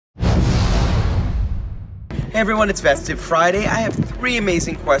Hey everyone, it's Festive Friday. I have 3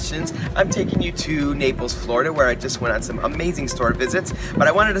 amazing questions. I'm taking you to Naples, Florida, where I just went on some amazing store visits, but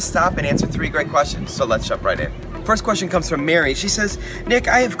I wanted to stop and answer 3 great questions, so let's jump right in. First question comes from Mary. She says, Nick,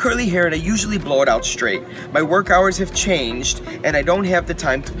 I have curly hair and I usually blow it out straight. My work hours have changed and I don't have the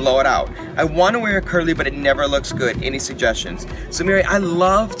time to blow it out. I want to wear a curly, but it never looks good. Any suggestions? So Mary, I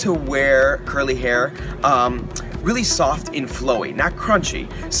love to wear curly hair. Really soft and flowy, not crunchy.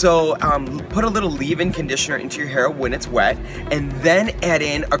 So put a little leave-in conditioner into your hair when it's wet, and then add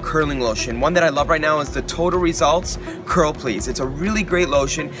in a curling lotion. One that I love right now is the Total Results Curl Please. It's a really great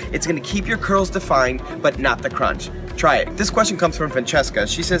lotion. It's gonna keep your curls defined, but not the crunch. Try it. This question comes from Francesca.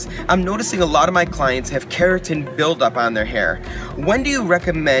 She says, I'm noticing a lot of my clients have keratin buildup on their hair. When do you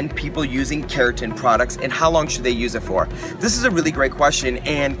recommend people using keratin products and how long should they use it for? This is a really great question,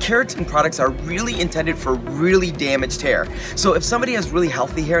 and keratin products are really intended for really damaged hair. So if somebody has really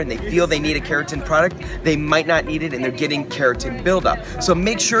healthy hair and they feel they need a keratin product, they might not need it and they're getting keratin buildup. So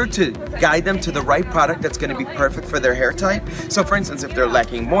make sure to guide them to the right product that's going to be perfect for their hair type. So for instance, if they're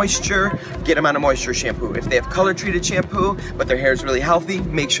lacking moisture, get them on a moisture shampoo. If they have color treated shampoo, but their hair is really healthy,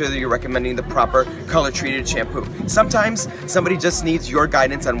 make sure that you're recommending the proper color treated shampoo. Sometimes somebody just needs your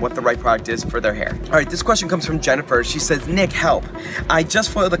guidance on what the right product is for their hair. All right, this question comes from Jennifer. She says, Nick, help. I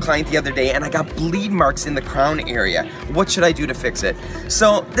just foiled a client the other day and I got bleed marks in the crown area. What should I do to fix it?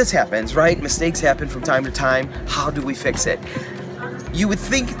 So this happens, right? Mistakes happen from time to time. How do we fix it? You would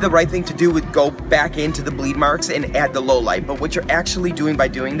think the right thing to do would go back into the bleed marks and add the low light, but what you're actually doing by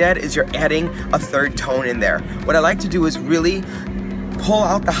doing that is you're adding a third tone in there. What I like to do is really pull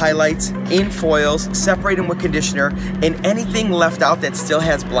out the highlights in foils, separate them with conditioner, and anything left out that still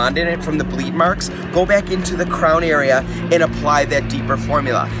has blonde in it from the bleed marks, go back into the crown area and apply that deeper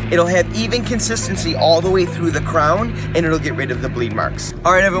formula. It'll have even consistency all the way through the crown and it'll get rid of the bleed marks.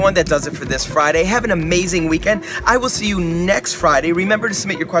 All right, everyone, that does it for this Friday. Have an amazing weekend. I will see you next Friday. Remember to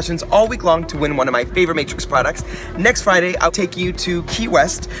submit your questions all week long to win one of my favorite Matrix products. Next Friday, I'll take you to Key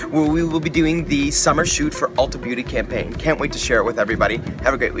West, where we will be doing the summer shoot for Ulta Beauty campaign. Can't wait to share it with everybody.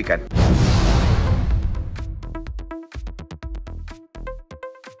 Have a great weekend.